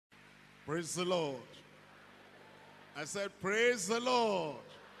Praise the Lord. I said, praise the Lord.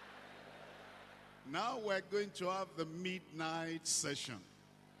 Now we're going to have the midnight session.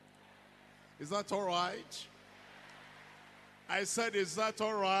 Is that all right? I said, is that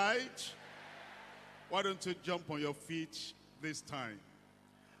all right? Why don't you jump on your feet this time?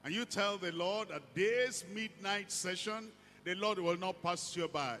 And you tell the Lord at this midnight session, the Lord will not pass you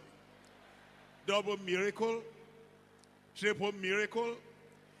by. Double miracle, triple miracle,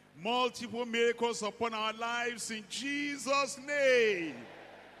 multiple miracles upon our lives in Jesus' name.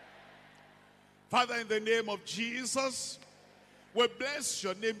 Father, in the name of Jesus, we bless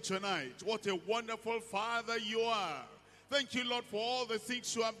your name tonight. What a wonderful Father you are. Thank you, Lord, for all the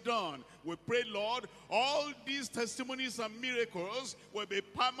things you have done. We pray, Lord, all these testimonies and miracles will be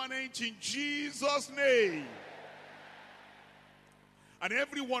permanent in Jesus' name. And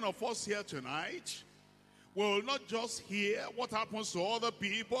every one of us here tonight will not just hear what happens to other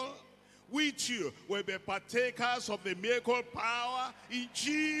people. We too will be partakers of the miracle power in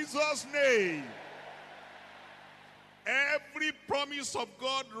Jesus' name. Every promise of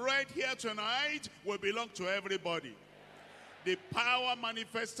God right here tonight will belong to everybody. The power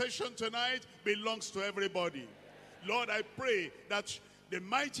manifestation tonight belongs to everybody. Lord, I pray that the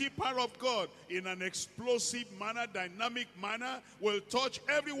mighty power of God in an explosive manner, dynamic manner, will touch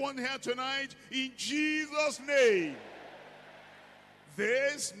everyone here tonight in Jesus' name.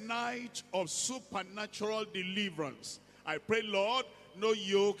 This night of supernatural deliverance, I pray, Lord, no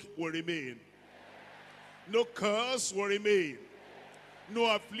yoke will remain. No curse will remain.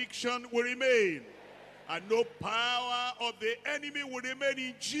 No affliction will remain. And no power of the enemy will remain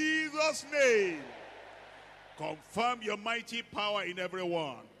in Jesus' name. Confirm your mighty power in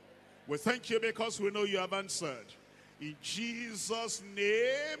everyone. We thank you because we know you have answered. In Jesus'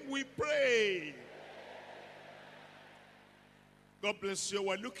 name we pray. God bless you.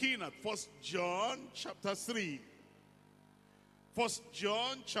 We're looking at 1 John chapter 3. 1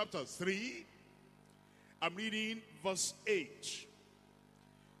 John chapter 3. I'm reading verse 8.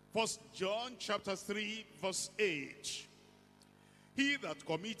 1 John chapter 3 verse 8. He that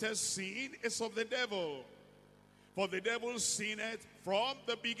committeth sin is of the devil. For the devil sinneth from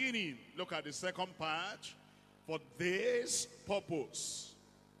the beginning. Look at the second part. For this purpose,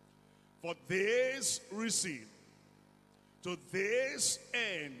 for this reason, to this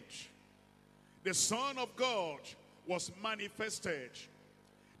end, the Son of God was manifested,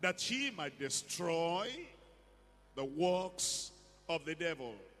 that he might destroy the works of the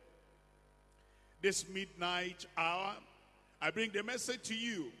devil. This midnight hour, I bring the message to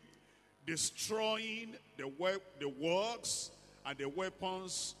you, destroying the works and the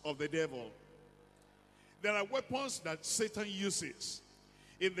weapons of the devil. There are weapons that Satan uses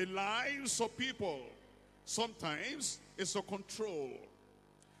in the lives of people. Sometimes it's to control.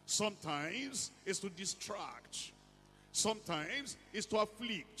 Sometimes it's to distract. Sometimes it's to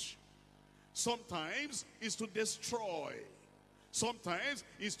afflict. Sometimes it's to destroy. Sometimes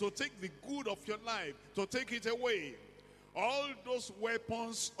it's to take the good of your life, to take it away. All those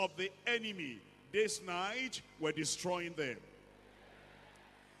weapons of the enemy, this night, we're destroying them.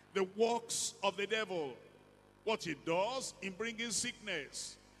 The works of the devil, what he does in bringing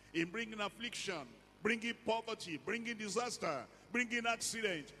sickness, in bringing affliction, bringing poverty, bringing disaster, bringing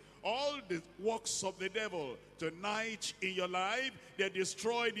accident, all the works of the devil tonight in your life, they're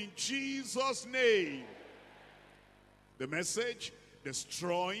destroyed in Jesus' name. The message,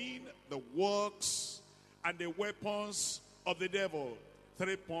 destroying the works and the weapons of the devil.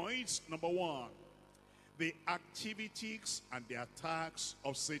 3 points. Number 1, the activities and the attacks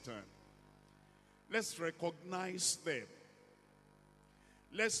of Satan. Let's recognize them.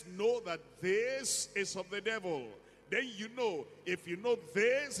 Let's know that this is of the devil. Then you know, if you know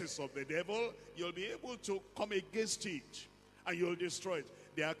this is of the devil, you'll be able to come against it and you'll destroy it.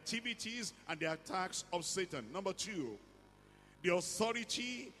 The activities and the attacks of Satan. Number 2, the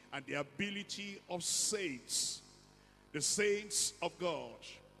authority and the ability of saints. The saints of God.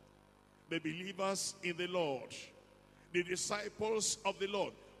 The believers in the Lord. The disciples of the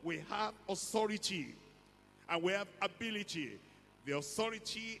Lord. We have authority and we have ability. The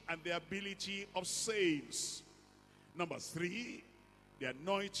authority and the ability of saints. Number 3, the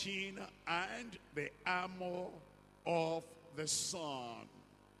anointing and the armor of the Son.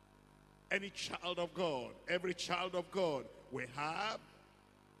 Any child of God, every child of God, we have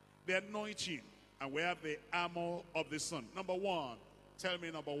the anointing and we have the armor of the Son. Number 1, tell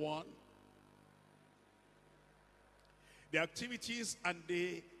me number 1. The activities and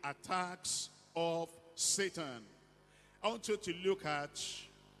the attacks of Satan. I want you to look at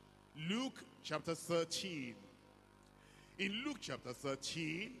Luke chapter 13. In Luke chapter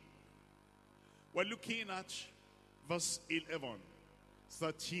 13, We're looking at verse 11.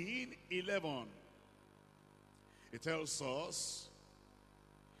 13:11. It tells us,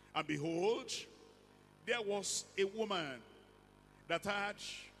 and behold, there was a woman that had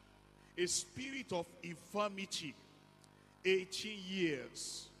a spirit of infirmity 18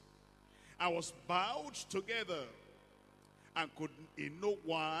 years, and was bowed together, and could in no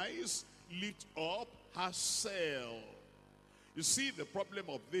wise lift up herself. You see, the problem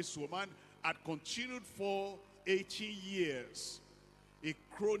of this woman had continued for 18 years. A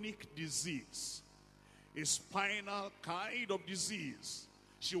chronic disease, a spinal kind of disease.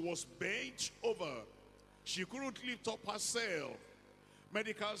 She was bent over. She couldn't lift up herself.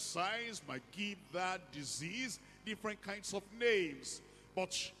 Medical science might give that disease different kinds of names,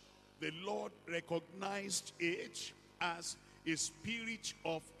 but the Lord recognized it as a spirit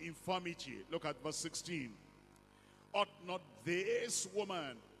of infirmity. Look at verse 16. Ought not this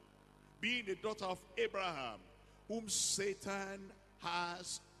woman, being the daughter of Abraham, whom Satan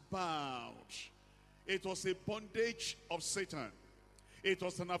has bound? It was a bondage of Satan. It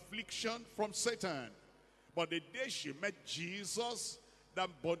was an affliction from Satan. But the day she met Jesus, that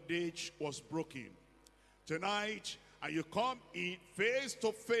bondage was broken. Tonight, and you come in face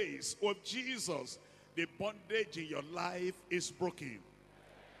to face with Jesus, the bondage in your life is broken.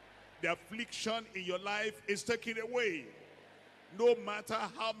 The affliction in your life is taken away. No matter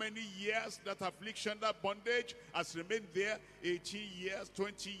how many years that affliction, that bondage has remained there, 18 years,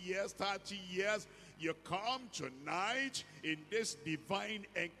 20 years, 30 years, you come tonight in this divine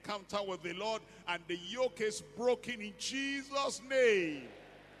encounter with the Lord, and the yoke is broken in Jesus' name.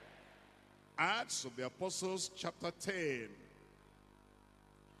 Acts of the Apostles chapter 10,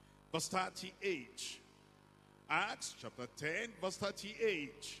 verse 38. Acts chapter 10, verse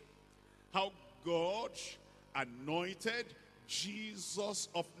 38. How God anointed Jesus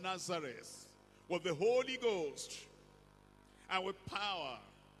of Nazareth with the Holy Ghost and with power,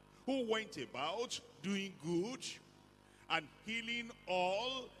 who went about doing good and healing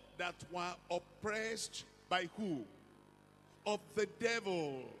all that were oppressed by who? Of the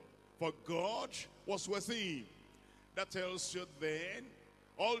devil, for God was with him. That tells you then,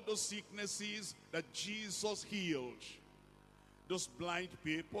 all those sicknesses that Jesus healed, those blind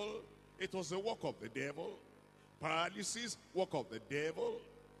people, it was the work of the devil. Paralysis, work of the devil.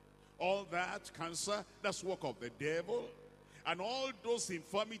 All that, cancer, that's work of the devil. And all those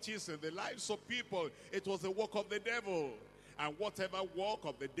infirmities in the lives of people, it was the work of the devil. And whatever work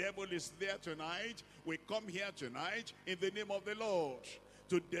of the devil is there tonight, we come here tonight in the name of the Lord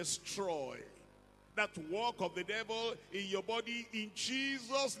to destroy that work of the devil in your body in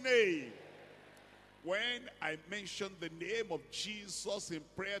Jesus' name. When I mention the name of Jesus in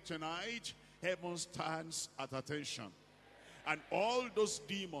prayer tonight, heaven stands at attention. And all those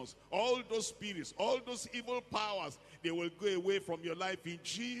demons, all those spirits, all those evil powers, they will go away from your life in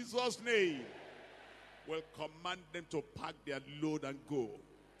Jesus' name. We'll command them to pack their load and go.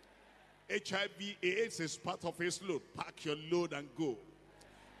 HIV/AIDS is part of his load. Pack your load and go.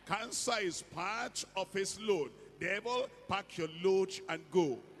 Cancer is part of his load. Devil, pack your load and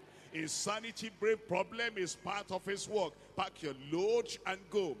go. Insanity, brain problem is part of his work. Pack your load and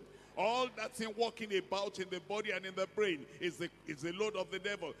go. All that thing walking about in the body and in the brain is the load of the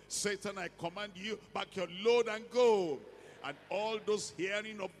devil. Satan, I command you, pack your load and go. And all those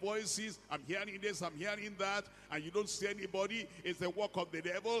hearing of voices, I'm hearing this, I'm hearing that, and you don't see anybody, it's the work of the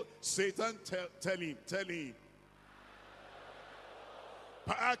devil. Satan, tell him.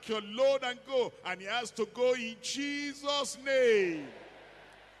 Pack your load and go. And he has to go in Jesus' name.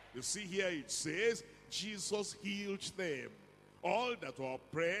 You see here it says, Jesus healed them, all that were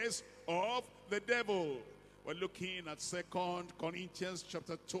oppressed of the devil. We're looking at 2 Corinthians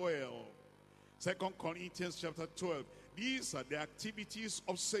chapter 12. 2 Corinthians chapter 12. These are the activities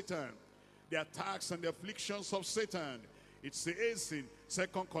of Satan, the attacks and the afflictions of Satan. It says in 2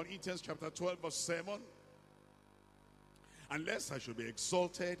 Corinthians chapter 12 verse 7, unless I should be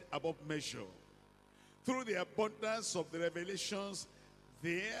exalted above measure, through the abundance of the revelations,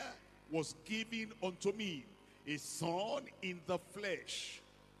 there was given unto me a thorn in the flesh,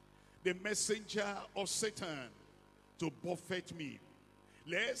 the messenger of Satan, to buffet me,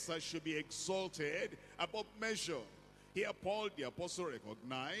 lest I should be exalted above measure. Here Paul the apostle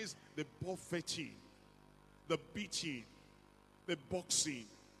recognized the buffeting, the beating, the boxing,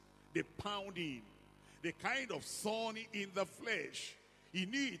 the pounding, the kind of thorn in the flesh. He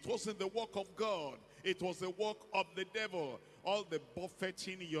knew it wasn't the work of God. It was the work of the devil. All the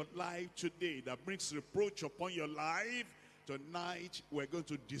buffeting in your life today that brings reproach upon your life, tonight we're going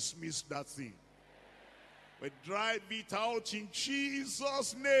to dismiss that thing. We drive it out in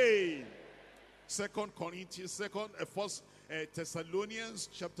Jesus' name. First Thessalonians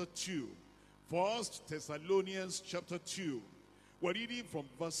chapter 2. First Thessalonians chapter 2. We're reading from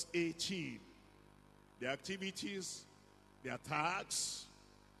verse 18. The activities, the attacks,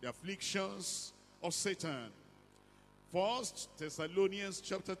 the afflictions of Satan. First Thessalonians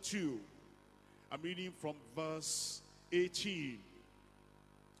chapter 2. I'm reading from verse 18.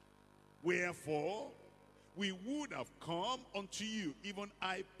 Wherefore, we would have come unto you, even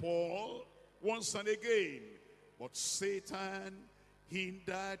I, Paul, once and again, but Satan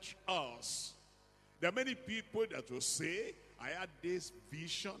hindered us. There are many people that will say, I had this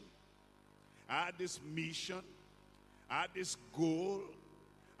vision, I had this mission, I had this goal,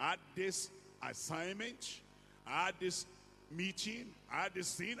 I had this assignment, I had this meeting, I had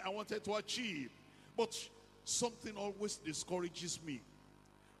this thing I wanted to achieve. But something always discourages me.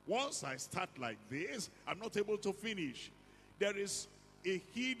 Once I start like this, I'm not able to finish. There is a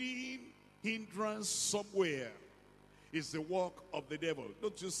hidden hindrance somewhere. It's the work of the devil.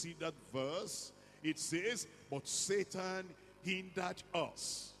 Don't you see that verse? It says, but Satan hindered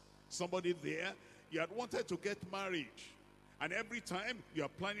us. Somebody there, you had wanted to get married. And every time you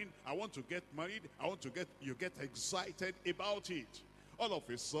are planning, I want to get married, you get excited about it. All of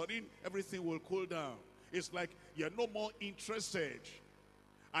a sudden, everything will cool down. It's like you're no more interested.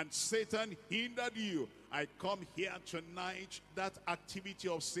 And Satan hindered you. I come here tonight, that activity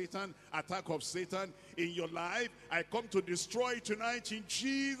of Satan, attack of Satan in your life, I come to destroy tonight in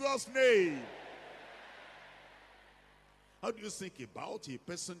Jesus' name. How do you think about a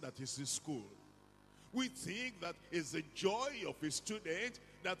person that is in school? We think that it's the joy of a student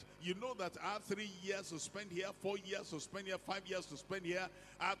that you know that I have 3 years to spend here, 4 years to spend here, 5 years to spend here.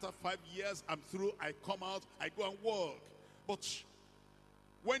 After 5 years, I'm through, I come out, I go and work. But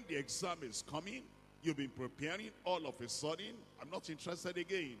when the exam is coming, you've been preparing, all of a sudden, I'm not interested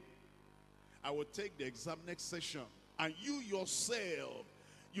again. I will take the exam next session. And you yourself,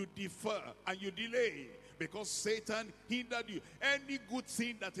 you defer and you delay because Satan hindered you. Any good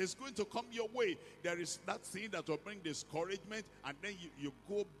thing that is going to come your way, there is that thing that will bring discouragement, and then you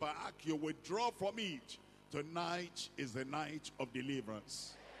go back, you withdraw from it. Tonight is the night of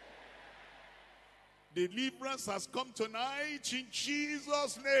deliverance. Deliverance has come tonight in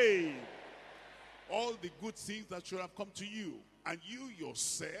Jesus' name. All the good things that should have come to you, and you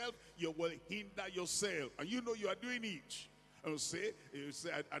yourself, you will hinder yourself, and you know you are doing it. And you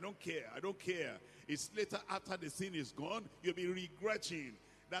say, I don't care. It's later after the sin is gone, you'll be regretting.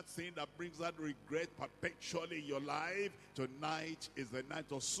 That thing that brings that regret perpetually in your life, tonight is the night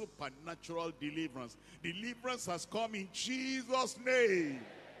of supernatural deliverance. Deliverance has come in Jesus' name.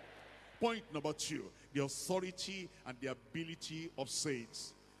 Point number 2, the authority and the ability of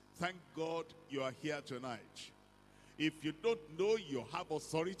saints. Thank God you are here tonight. If you don't know you have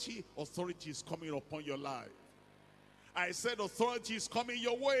authority, authority is coming upon your life. I said authority is coming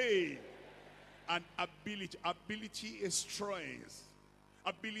your way. And ability is strength.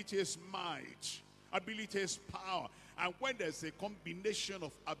 Ability is might. Ability is power. And when there's a combination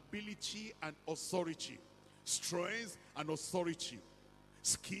of ability and authority, strength and authority,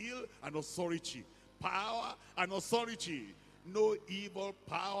 skill and authority, power and authority, no evil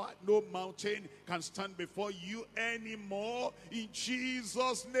power, no mountain can stand before you anymore in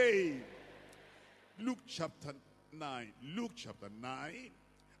Jesus' name. Luke chapter 9. Luke chapter 9.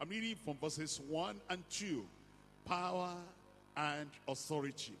 I'm reading from verses 1 and 2. Power and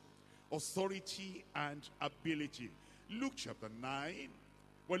authority. Authority and ability. Luke chapter 9.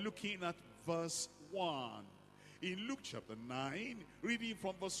 We're looking at verse 1. In Luke chapter 9, reading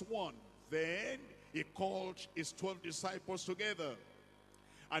from verse 1. Then he called his 12 disciples together,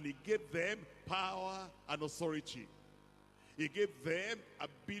 and he gave them power and authority. He gave them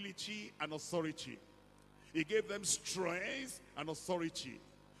ability and authority. He gave them strength and authority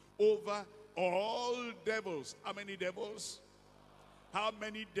over all devils. How many devils? How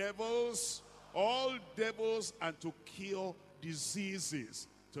many devils? All devils, and to cure diseases.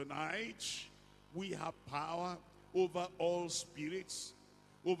 Tonight, we have power over all spirits,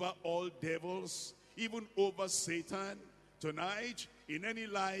 over all devils, even over Satan. Tonight, in any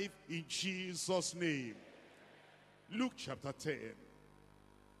life, in Jesus' name. Luke chapter 10,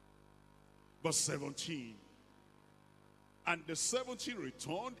 verse 17. And the 17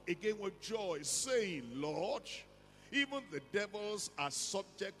 returned again with joy, saying, Lord, even the devils are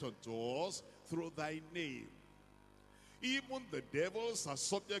subject unto us through thy name. Even the devils are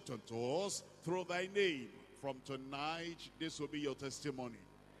subject unto us through thy name. From tonight, this will be your testimony.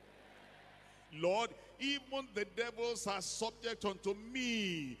 Lord, even the devils are subject unto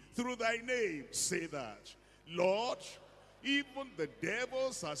me through thy name. Say that. Lord, Even the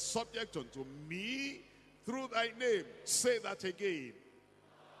devils are subject unto me through thy name. Say that again.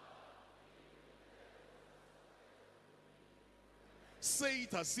 Say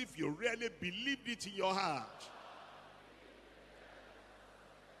it as if you really believed it in your heart.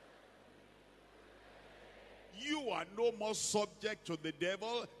 You are no more subject to the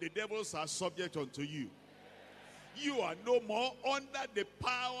devil. The devils are subject unto you. You are no more under the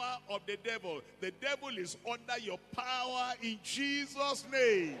power of the devil. The devil is under your power in Jesus'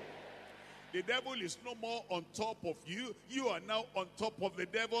 name. The devil is no more on top of you. You are now on top of the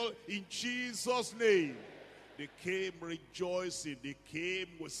devil in Jesus' name. They came rejoicing. They came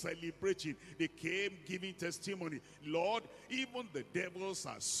celebrating. They came giving testimony. Lord, even the devils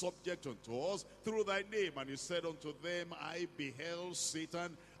are subject unto us through thy name. And he said unto them, I beheld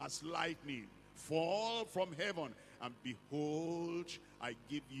Satan as lightning fall from heaven. And behold, I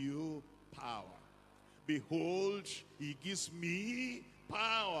give you power. Behold, he gives me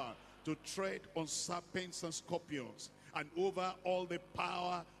power to tread on serpents and scorpions and over all the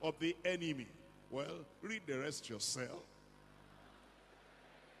power of the enemy. Well, read the rest yourself.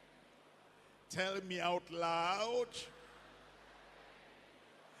 Tell me out loud.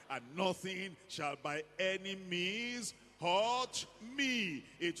 And nothing shall by any means hurt me.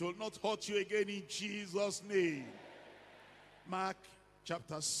 It will not hurt you again in Jesus' name. Mark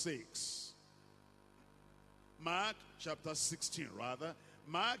chapter 6. Mark chapter 16 rather.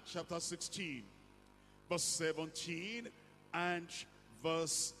 Mark chapter 16, verse 17 and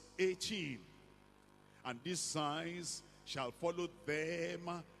verse 18. And these signs shall follow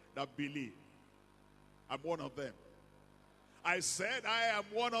them that believe. I'm one of them. I said I am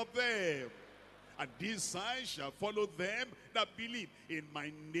one of them. And these signs shall follow them that believe. In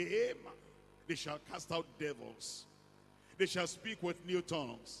my name they shall cast out devils. They shall speak with new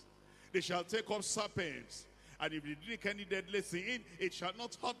tongues. They shall take up serpents. And if they drink any deadly thing, it shall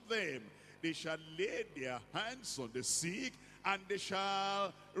not hurt them. They shall lay their hands on the sick, and they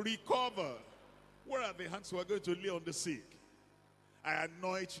shall recover. Where are the hands we are going to lay on the sick? I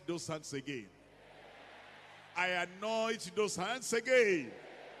anoint those hands again. I anoint those hands again.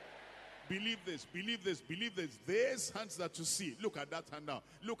 Believe this, believe this, believe this. These hands that you see, look at that hand now.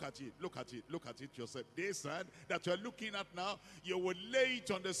 Look at it, look at it, look at it yourself. This hand that you're looking at now, you will lay it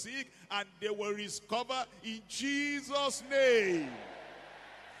on the sick and they will recover in Jesus' name.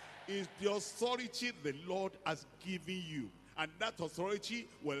 It's the authority the Lord has given you. And that authority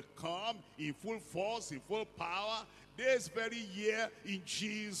will come in full force, in full power, this very year in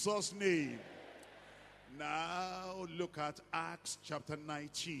Jesus' name. Now look at Acts chapter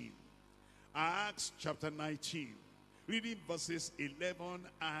 19. Acts chapter 19. Reading verses 11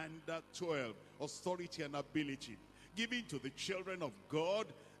 and 12. Authority and ability given to the children of God,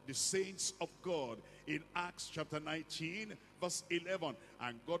 the saints of God. In Acts chapter 19, verse 11.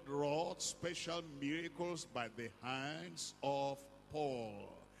 And God wrought special miracles by the hands of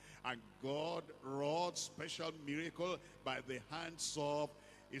Paul. And God wrought special miracle by the hands of,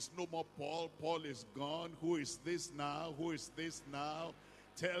 it's no more Paul. Paul is gone. Who is this now? Who is this now?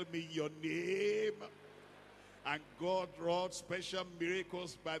 Tell me your name. And God wrought special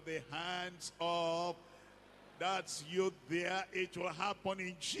miracles by the hands of, that's you there. It will happen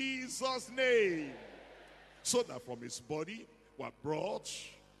in Jesus' name. So that from his body were brought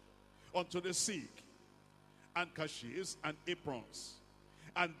unto the sick handkerchiefs and aprons,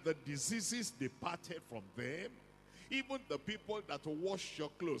 and the diseases departed from them. Even the people that wash your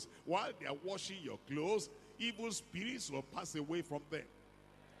clothes, while they are washing your clothes, evil spirits will pass away from them.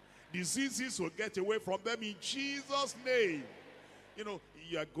 Diseases will get away from them in Jesus' name. You know,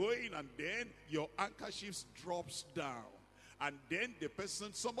 you are going and then your handkerchief drops down. And then the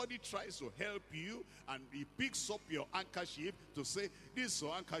person, somebody tries to help you and he picks up your handkerchief to say, this is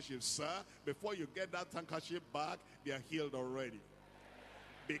your handkerchief, sir. Before you get that handkerchief back, they are healed already.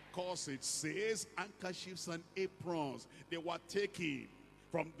 Because it says handkerchiefs and aprons, they were taken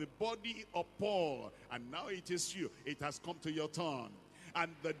from the body of Paul. And now it is you. It has come to your turn.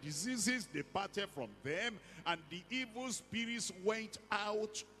 And the diseases departed from them, and the evil spirits went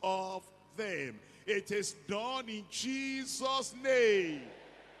out of them. It is done in Jesus' name.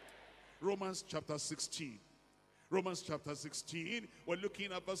 Romans chapter 16. Romans chapter 16, we're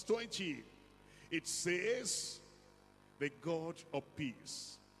looking at verse 20. It says, the God of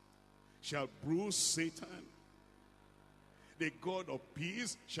peace shall bruise Satan. The God of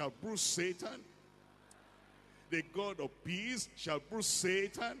peace shall bruise Satan. The God of peace shall bruise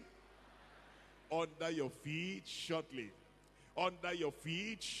Satan under your feet shortly. Under your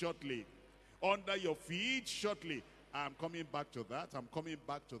feet shortly. Under your feet shortly. I'm coming back to that. I'm coming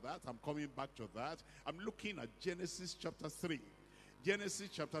back to that. I'm coming back to that. I'm looking at Genesis chapter 3. Genesis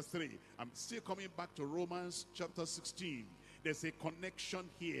chapter 3. I'm still coming back to Romans chapter 16. There's a connection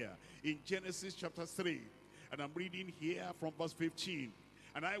here in Genesis chapter 3. And I'm reading here from verse 15.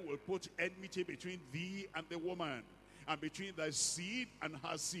 And I will put enmity between thee and the woman, and between thy seed and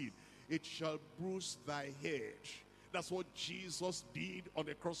her seed. It shall bruise thy head. That's what Jesus did on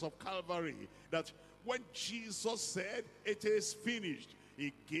the cross of Calvary. That when Jesus said, it is finished,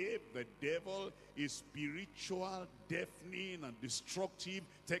 he gave the devil a spiritual, deafening, and destructive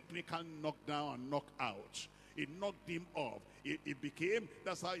technical knockdown and knockout. It knocked him off. It became,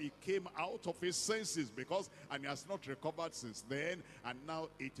 that's how he came out of his senses, and he has not recovered since then, and now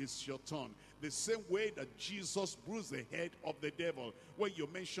it is your turn. The same way that Jesus bruised the head of the devil. When you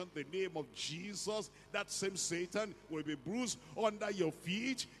mention the name of Jesus, that same Satan will be bruised under your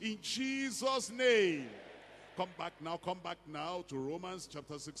feet in Jesus' name. Come back now to Romans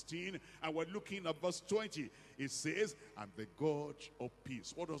chapter 16, and we're looking at verse 20. It says, and the God of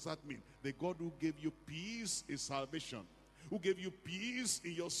peace. What does that mean? The God who gave you peace is salvation. Who gave you peace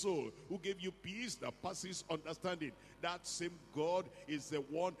in your soul. Who gave you peace that passes understanding. That same God is the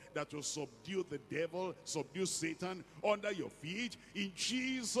one that will subdue the devil, subdue Satan under your feet in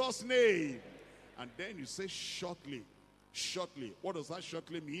Jesus' name. And then you say shortly. Shortly. What does that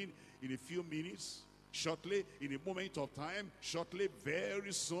shortly mean? In a few minutes. Shortly, in a moment of time, shortly,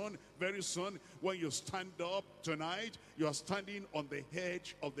 very soon, when you stand up tonight, you are standing on the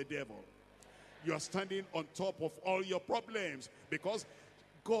edge of the devil. You are standing on top of all your problems, because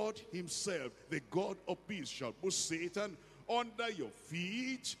God himself, the God of peace, shall put Satan under your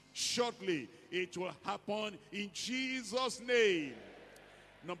feet shortly. It will happen in Jesus' name.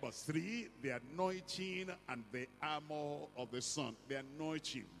 Number 3, the anointing and the armor of the Son. The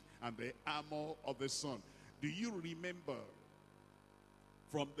anointing and the armor of the Son. Do you remember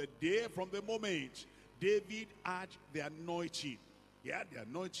from the moment David had the anointing? He had the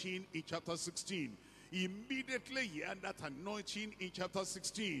anointing in chapter 16. Immediately he had that anointing in chapter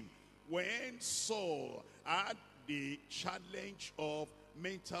 16 when Saul had the challenge of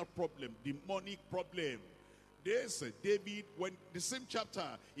mental problem, demonic problem. There's David, when the same chapter,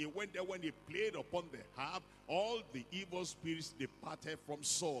 he went there when he played upon the harp, all the evil spirits departed from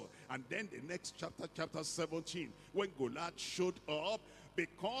Saul. And then the next chapter, chapter 17, when Goliath showed up,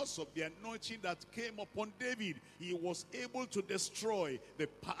 because of the anointing that came upon David, he was able to destroy the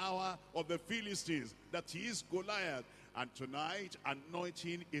power of the Philistines, that is Goliath. And tonight,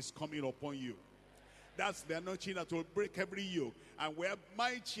 anointing is coming upon you. That's the anointing that will break every yoke. And we're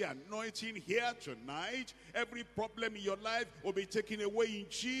mighty anointing here tonight. Every problem in your life will be taken away in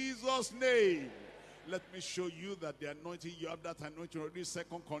Jesus' name. Let me show you that the anointing, you have that anointing already. 2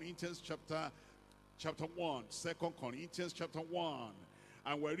 Corinthians chapter 1. 2 Corinthians chapter 1.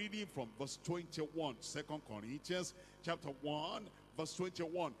 And we're reading from verse 21. 2 Corinthians chapter 1, verse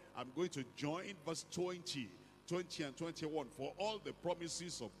 21. I'm going to join verse 20 and 21. For all the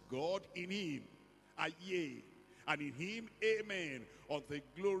promises of God in him are yea, and in him amen, of the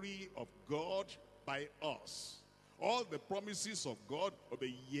glory of God by us. All the promises of God will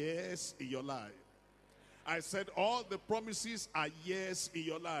be yes in your life. I said all the promises are yes in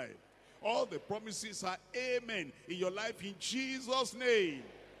your life. All the promises are amen in your life in Jesus' name.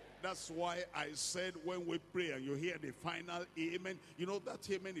 That's why I said when we pray and you hear the final amen, you know that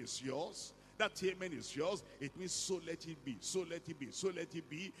amen is yours. That amen is yours. It means so let it be, so let it be, so let it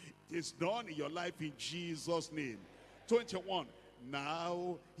be. It is done in your life in Jesus' name. 21.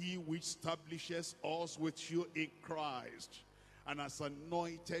 Now he which establishes us with you in Christ and has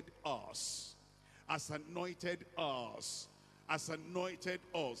anointed us,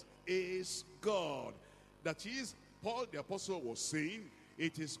 is God. That is, Paul the apostle was saying,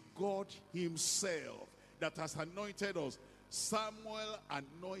 it is God himself that has anointed us. Samuel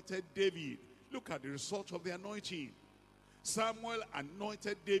anointed David. Look at the result of the anointing. Samuel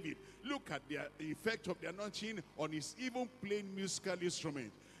anointed David. Look at the effect of the anointing on his even playing musical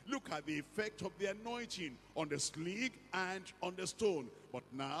instrument. Look at the effect of the anointing on the sling and on the stone. But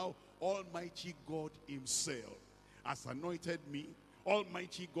now, Almighty God himself has anointed me.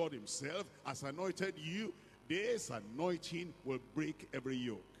 Almighty God himself has anointed you. This anointing will break every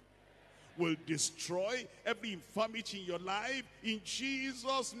yoke, will destroy every infirmity in your life in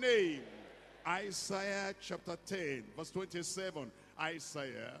Jesus' name. Isaiah chapter 10, verse 27.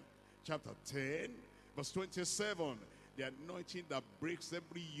 Isaiah chapter 10, verse 27. The anointing that breaks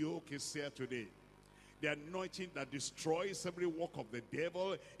every yoke is here today. The anointing that destroys every work of the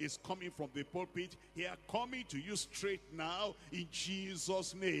devil is coming from the pulpit here, coming to you straight now in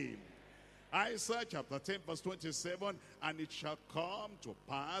Jesus' name. Isaiah chapter 10 verse 27, and it shall come to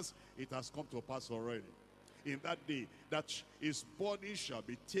pass, it has come to pass already, in that day, that his body shall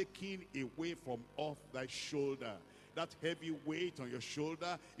be taken away from off thy shoulder. That heavy weight on your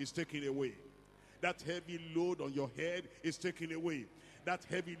shoulder is taken away. That heavy load on your head is taken away. That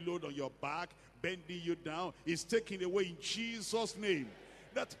heavy load on your back, bending you down, is taken away in Jesus' name.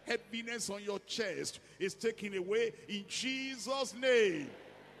 That heaviness on your chest is taken away in Jesus' name.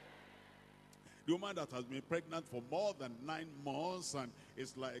 The woman that has been pregnant for more than 9 months, and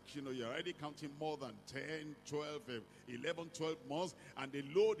it's like, you're already counting more than 10, 12, 11, 12 months, and the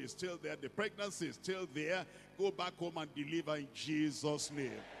load is still there, the pregnancy is still there. Go back home and deliver in Jesus'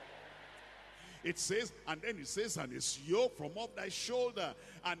 name. It says, and then it says, and his yoke from off thy shoulder,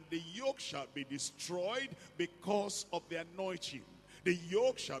 and the yoke shall be destroyed because of the anointing. The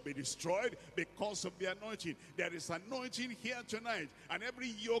yoke shall be destroyed because of the anointing. There is anointing here tonight, and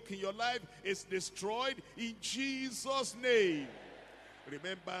every yoke in your life is destroyed in Jesus' name.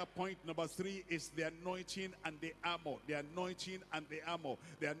 Remember, point number 3 is the anointing and the armor. The anointing and the armor.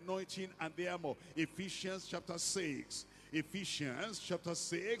 The anointing and the armor. Ephesians chapter 6. Ephesians chapter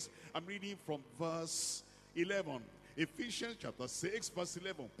 6. I'm reading from verse 11. Ephesians chapter 6 verse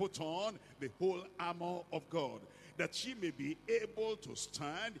 11. Put on the whole armor of God, that ye may be able to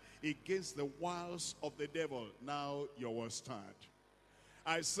stand against the wiles of the devil. Now you will stand.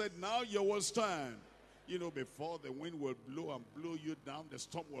 I said, now you will stand. Before the wind will blow and blow you down, the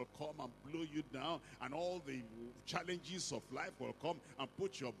storm will come and blow you down, and all the challenges of life will come and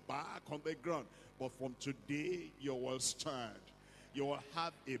put your back on the ground. But from today, you will stand. You will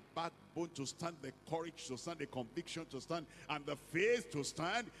have a backbone to stand, the courage to stand, the conviction to stand, and the faith to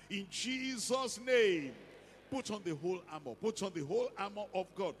stand in Jesus' name. Put on the whole armor. Put on the whole armor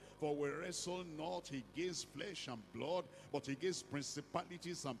of God. For we wrestle not against flesh and blood, but against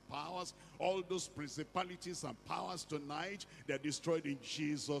principalities and powers. All those principalities and powers tonight, they're destroyed in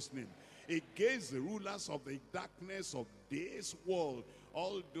Jesus' name. Against the rulers of the darkness of this world.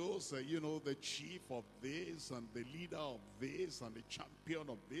 All those, the chief of this, and the leader of this, and the champion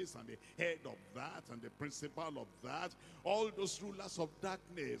of this, and the head of that, and the principal of that, all those rulers of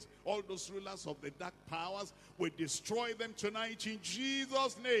darkness, all those rulers of the dark powers, we destroy them tonight in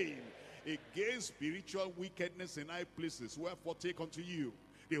Jesus' name. Against spiritual wickedness in high places, wherefore take unto you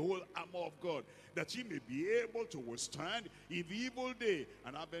the whole armor of God, that ye may be able to withstand in the evil day,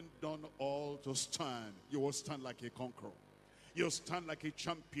 and having done all to stand, you will stand like a conqueror. You'll stand like a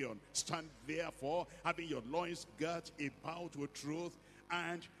champion. Stand therefore, having your loins girt about with truth,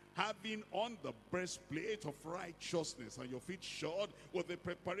 and having on the breastplate of righteousness, and your feet shod with the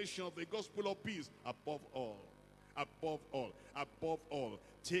preparation of the gospel of peace. Above all,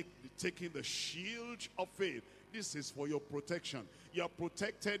 taking the shield of faith. This is for your protection. You are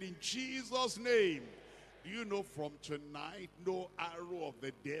protected in Jesus' name. Do you know from tonight, no arrow of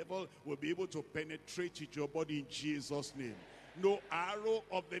the devil will be able to penetrate into your body in Jesus' name. No arrow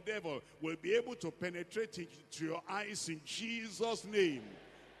of the devil will be able to penetrate into your eyes in Jesus' name.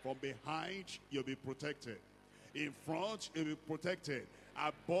 From behind, you'll be protected. In front, you'll be protected.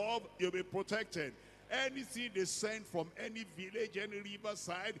 Above, you'll be protected. Anything they send from any village, any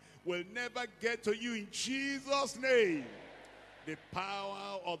riverside, will never get to you in Jesus' name. The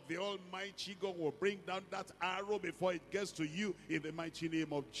power of the Almighty God will bring down that arrow before it gets to you in the mighty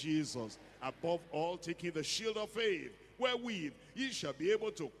name of Jesus. Above all, taking the shield of faith, wherewith ye shall be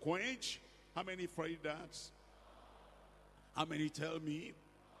able to quench. How many fiery darts? How many tell me?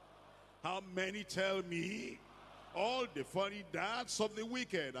 How many tell me? All the fiery darts of the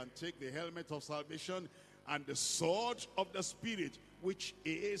wicked, and take the helmet of salvation and the sword of the Spirit, which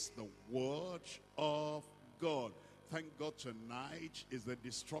is the word of God. Thank God tonight is the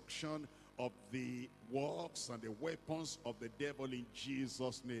destruction of the works and the weapons of the devil in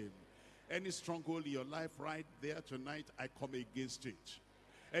Jesus' name. Any stronghold in your life right there tonight, I come against it.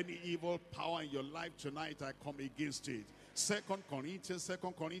 Any evil power in your life tonight, I come against it. 2 Corinthians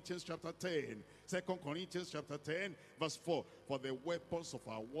chapter 10. 2 Corinthians chapter 10, verse 4. For the weapons of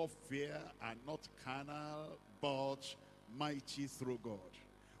our warfare are not carnal, but mighty through God.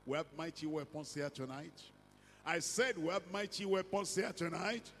 We have mighty weapons here tonight. I said we have mighty weapons here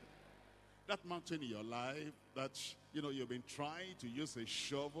tonight. That mountain in your life that, you've been trying to use a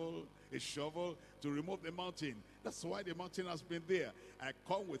shovel to remove the mountain. That's why the mountain has been there. I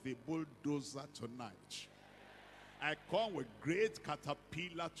come with a bulldozer tonight. I come with great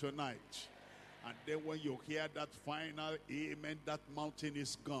caterpillar tonight. And then when you hear that final amen, that mountain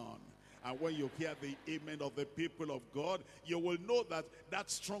is gone. And when you hear the amen of the people of God, you will know that that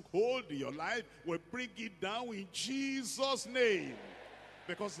stronghold in your life will bring it down in Jesus' name.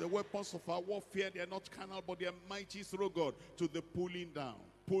 Because the weapons of our warfare, they are not carnal, but they are mighty through God to the pulling down,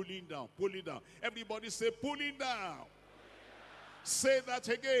 pulling down, pulling down. Everybody say pulling down. Say that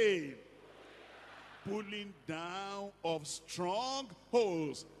again. Pulling down of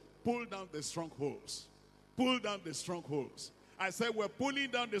strongholds. Pull down the strongholds. Pull down the strongholds. I said we're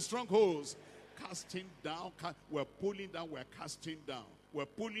pulling down the strongholds. Casting down. We're pulling down. We're casting down. We're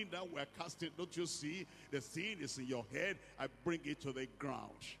pulling down. We're casting. Don't you see? The sin is in your head. I bring it to the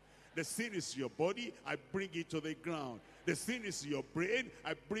ground. The sin is your body. I bring it to the ground. The sin is your brain.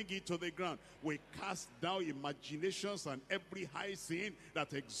 I bring it to the ground. We cast down imaginations and every high sin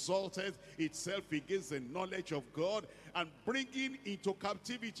that exalteth itself against the knowledge of God, and bringing into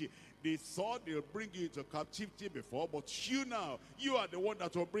captivity. They thought they'll bring you into captivity before, but you now, you are the one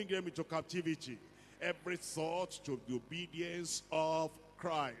that will bring them into captivity. Every thought to the obedience of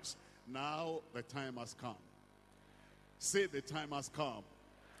Christ. Now the time has come. Say the time has come.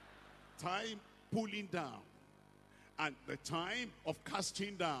 Time pulling down. And the time of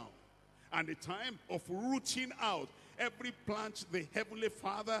casting down. And the time of rooting out every plant the Heavenly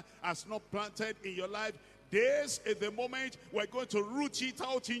Father has not planted in your life. This is the moment we're going to root it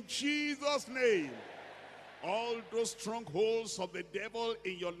out in Jesus' name. All those strongholds of the devil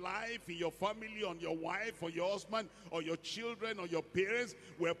in your life, in your family, on your wife, or your husband, or your children, or your parents,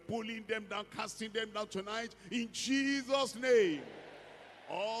 we're pulling them down, casting them down tonight in Jesus' name.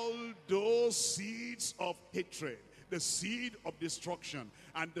 All those seeds of hatred, the seed of destruction,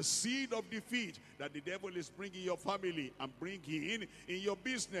 and the seed of defeat that the devil is bringing your family and bringing in your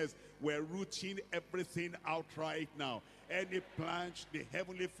business, we're rooting everything out right now. Any plant the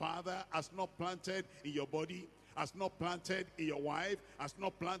Heavenly Father has not planted in your body, has not planted in your wife, has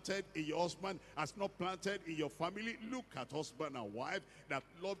not planted in your husband, has not planted in your family. Look at husband and wife that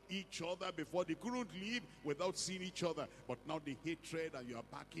loved each other before. They couldn't live without seeing each other. But now the hatred, and you are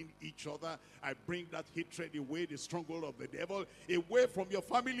backing each other. I bring that hatred away, the stronghold of the devil, away from your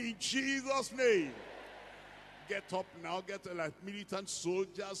family in Jesus' name. Get up now, get like militant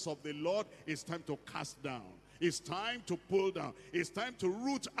soldiers of the Lord. It's time to cast down. It's time to pull down. It's time to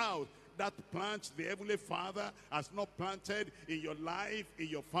root out that plant the Heavenly Father has not planted in your life, in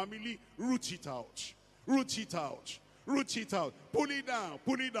your family. Root it out. Root it out. Root it out. Pull it down.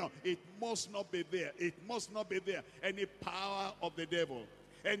 Pull it down. It must not be there. It must not be there. Any power of the devil,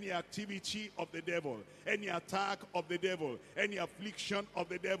 any activity of the devil, any attack of the devil, any affliction of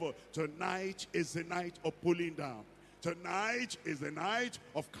the devil, tonight is the night of pulling down. Tonight is the night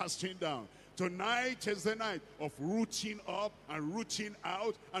of casting down. Tonight is the night of rooting up and rooting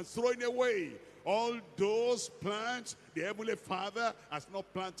out and throwing away all those plants the Heavenly Father has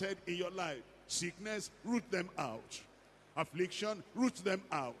not planted in your life. Sickness, root them out. Affliction, root them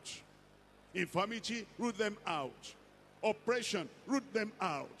out. Infirmity, root them out. Oppression, root them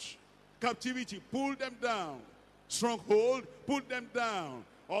out. Captivity, pull them down. Stronghold, pull them down.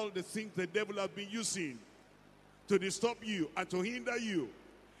 All the things the devil has been using to disturb you and to hinder you,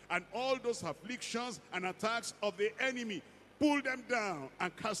 and all those afflictions and attacks of the enemy, pull them down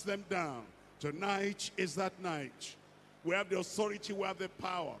and cast them down. Tonight is that night. We have the authority, we have the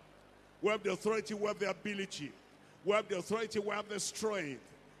power. We have the authority, we have the ability. We have the authority, we have the strength.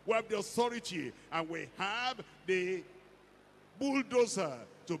 We have the authority, and we have the bulldozer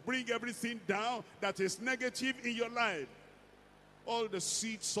to bring everything down that is negative in your life. All the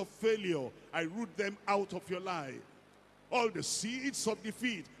seeds of failure, I root them out of your life. All the seeds of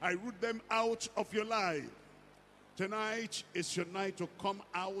defeat, I root them out of your life. Tonight is your night to come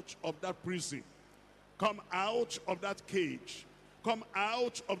out of that prison. Come out of that cage. Come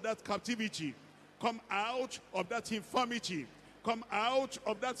out of that captivity. Come out of that infirmity. Come out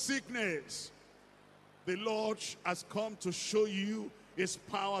of that sickness. The Lord has come to show you his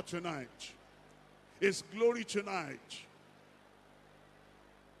power tonight. His glory tonight.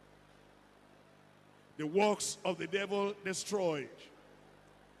 The works of the devil destroyed.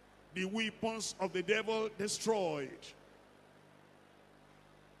 The weapons of the devil destroyed.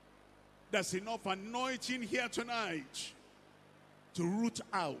 There's enough anointing here tonight to root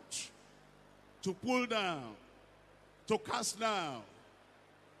out, to pull down, to cast down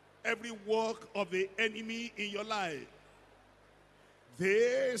every work of the enemy in your life.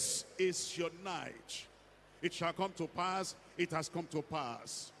 This is your night. It shall come to pass. It has come to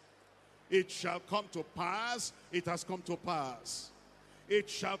pass. It shall come to pass. It has come to pass. It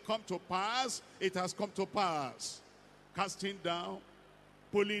shall come to pass. It has come to pass. Casting down,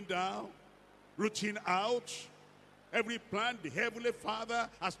 pulling down, rooting out every plant the Heavenly Father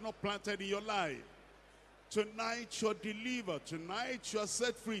has not planted in your life. Tonight you're delivered. Tonight you're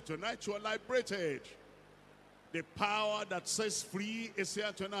set free. Tonight you're liberated. The power that sets free is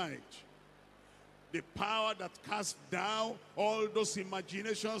here tonight. The power that casts down all those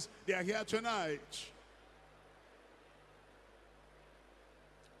imaginations, they are here tonight.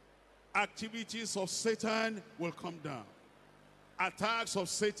 Activities of Satan will come down. Attacks of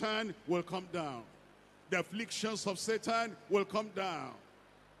Satan will come down. The afflictions of Satan will come down.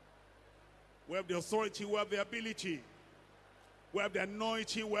 We have the authority, we have the ability. We have the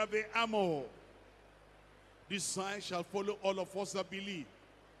anointing, we have the armor. This sign shall follow all of us that believe.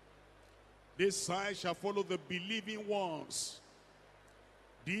 This sign shall follow the believing ones.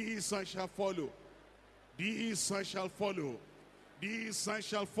 These signs shall follow. These signs shall follow. These signs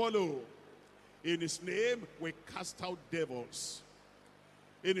shall follow. In his name, we cast out devils.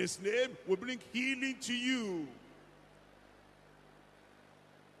 In his name, we bring healing to you.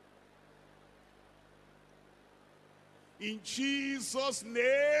 In Jesus'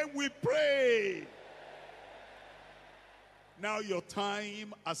 name we pray. Now your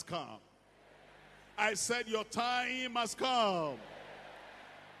time has come. I said your time has come.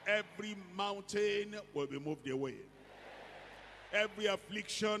 Every mountain will be moved away. Every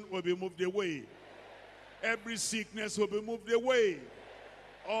affliction will be moved away. Every sickness will be moved away.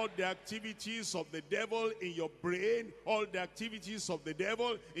 All the activities of the devil in your brain, all the activities of the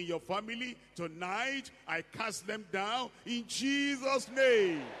devil in your family, tonight I cast them down in Jesus'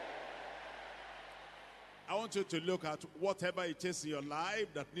 name. I want you to look at whatever it is in your life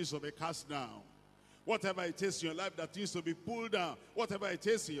that needs to be cast down. Whatever it is in your life that needs to be pulled down. Whatever it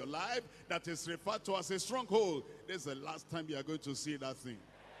is in your life that is referred to as a stronghold. This is the last time you are going to see that thing.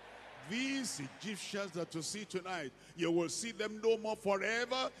 These Egyptians that you see tonight, you will see them no more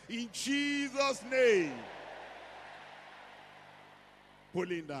forever in Jesus' name.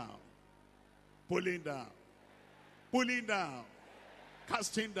 Pulling down. Pulling down. Pulling down.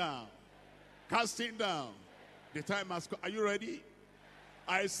 Casting down. Casting down. The time has come. Are you ready?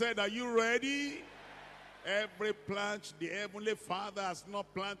 I said, are you ready? Every plant the Heavenly Father has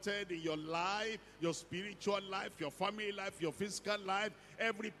not planted in your life, your spiritual life, your family life, your physical life,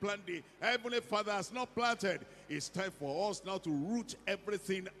 every plant the Heavenly Father has not planted, it's time for us now to root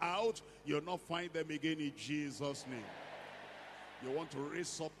everything out. You'll not find them again in Jesus' name. You want to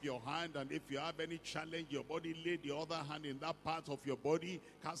raise up your hand, and if you have any challenge, your body, lay the other hand in that part of your body,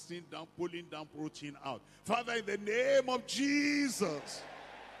 casting down, pulling down, rooting out. Father, in the name of Jesus,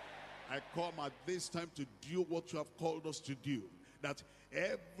 I come at this time to do what you have called us to do. That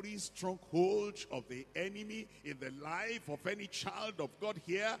every stronghold of the enemy in the life of any child of God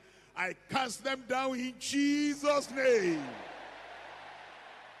here, I cast them down in Jesus' name.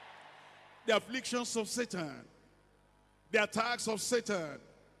 The afflictions of Satan, the attacks of Satan,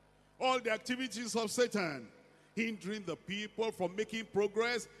 all the activities of Satan, hindering the people from making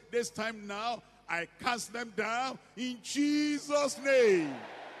progress, this time now, I cast them down in Jesus' name.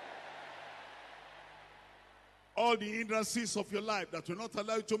 All the hindrances of your life that will not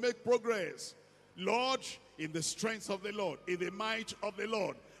allow you to make progress, Lord, in the strength of the Lord, in the might of the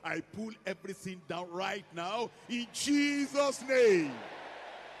Lord, I pull everything down right now in Jesus' name.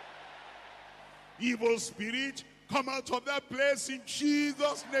 Evil spirit, come out of that place in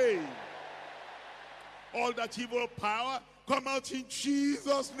Jesus' name. All that evil power, come out in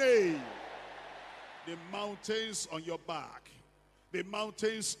Jesus' name. The mountains on your back, the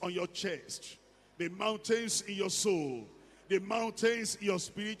mountains on your chest, the mountains in your soul, the mountains in your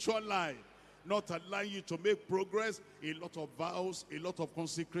spiritual life, not allowing you to make progress, a lot of vows, a lot of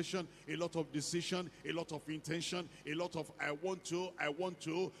consecration, a lot of decision, a lot of intention, a lot of I want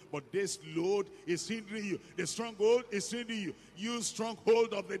to, but this load is hindering you. The stronghold is hindering you. You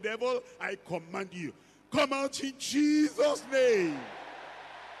stronghold of the devil, I command you, come out in Jesus' name.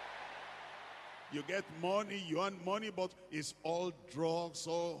 You get money, you earn money, but it's all drugs,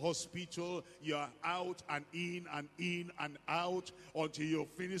 all hospital. You are out and in and in and out until you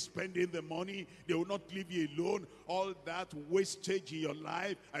finish spending the money. They will not leave you alone. All that wastage in your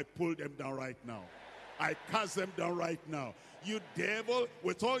life, I pull them down right now. I cast them down right now. You devil,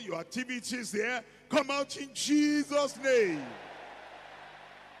 with all your activities there, come out in Jesus' name.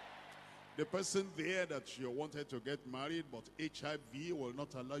 The person there that you wanted to get married, but HIV will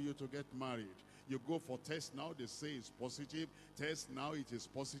not allow you to get married. You go for test now, they say it's positive. Test now, it is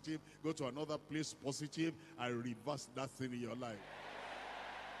positive. Go to another place, positive. I reverse that thing in your life.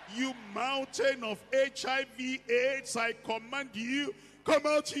 You mountain of HIV, AIDS, I command you, come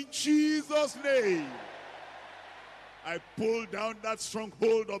out in Jesus' name. I pull down that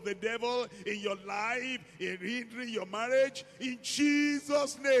stronghold of the devil in your life, in hindering your marriage, in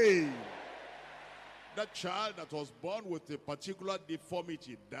Jesus' name. That child that was born with a particular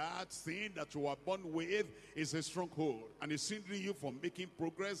deformity, that sin that you were born with is a stronghold. And it's hindering you from making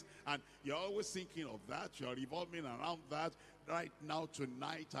progress. And you're always thinking of that. You're revolving around that. Right now,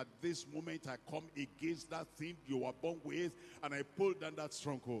 tonight, at this moment, I come against that thing you were born with. And I pull down that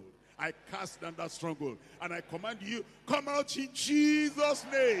stronghold. I cast down that stronghold. And I command you, come out in Jesus'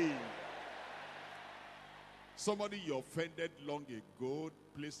 name. Somebody you offended long ago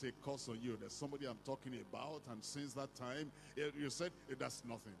placed a curse on you. There's somebody I'm talking about, and since that time, you said, that's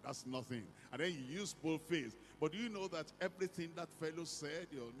nothing, that's nothing. And then you use full face. But do you know that everything that fellow said,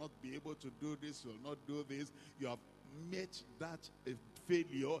 you'll not be able to do this, you'll not do this, you have met that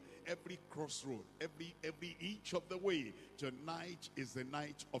failure every crossroad, every inch of the way. Tonight is the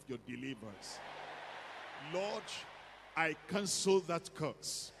night of your deliverance. Lord, I cancel that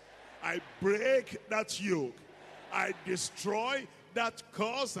curse. I break that yoke. I destroy that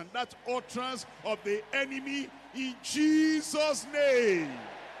curse and that utterance of the enemy in Jesus' name.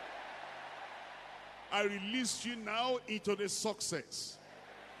 I release you now into the success.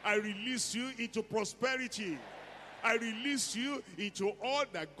 I release you into prosperity. I release you into all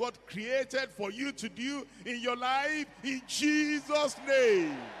that God created for you to do in your life in Jesus'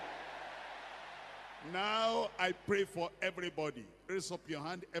 name. Now I pray for everybody. Raise up your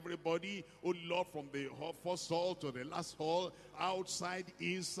hand, everybody. Oh Lord, from the first hall to the last hall, outside,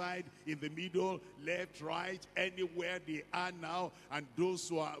 inside, in the middle, left, right, anywhere they are now, and those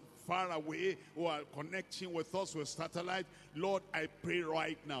who are far away, who are connecting with us with satellite, Lord, I pray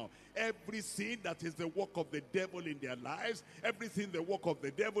right now, everything that is the work of the devil in their lives, everything the work of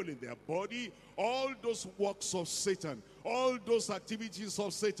the devil in their body, all those works of Satan, all those activities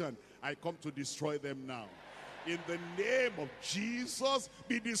of Satan, I come to destroy them now. In the name of Jesus,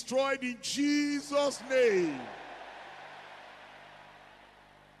 be destroyed in Jesus' name.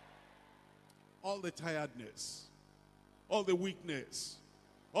 All the tiredness, all the weakness,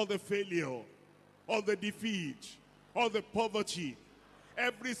 all the failure, all the defeat, all the poverty,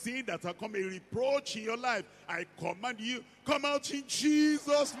 everything that has come a reproach in your life, I command you, come out in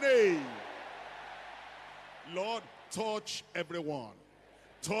Jesus' name. Lord, touch everyone.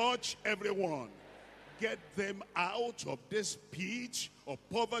 Touch everyone. Get them out of this pit of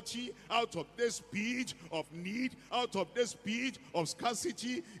poverty, out of this pit of need, out of this pit of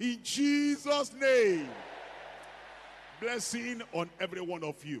scarcity, in Jesus' name. Blessing on every one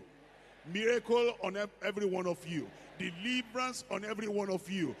of you. Miracle on every one of you. Deliverance on every one of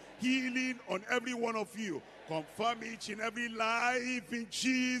you. Healing on every one of you. Confirm it in every life in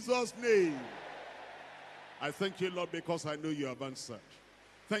Jesus' name. I thank you, Lord, because I know you have answered.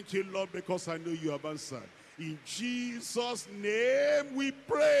 Thank you, Lord, because I know you have answered. In Jesus' name we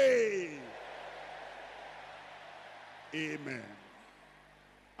pray. Amen.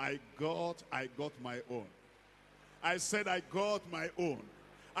 I got my own. I said I got my own.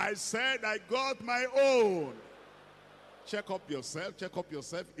 I said I got my own. Check up yourself. Check up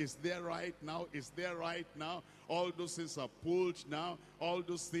yourself. Is there right now? Is there right now? All those things are pulled down. All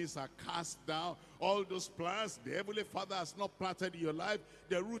those things are cast down. All those plans the Heavenly Father has not planted in your life,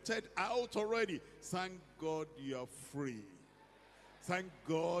 they're rooted out already. Thank God you're free. Thank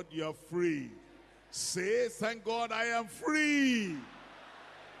God you're free. Say, thank God I am free.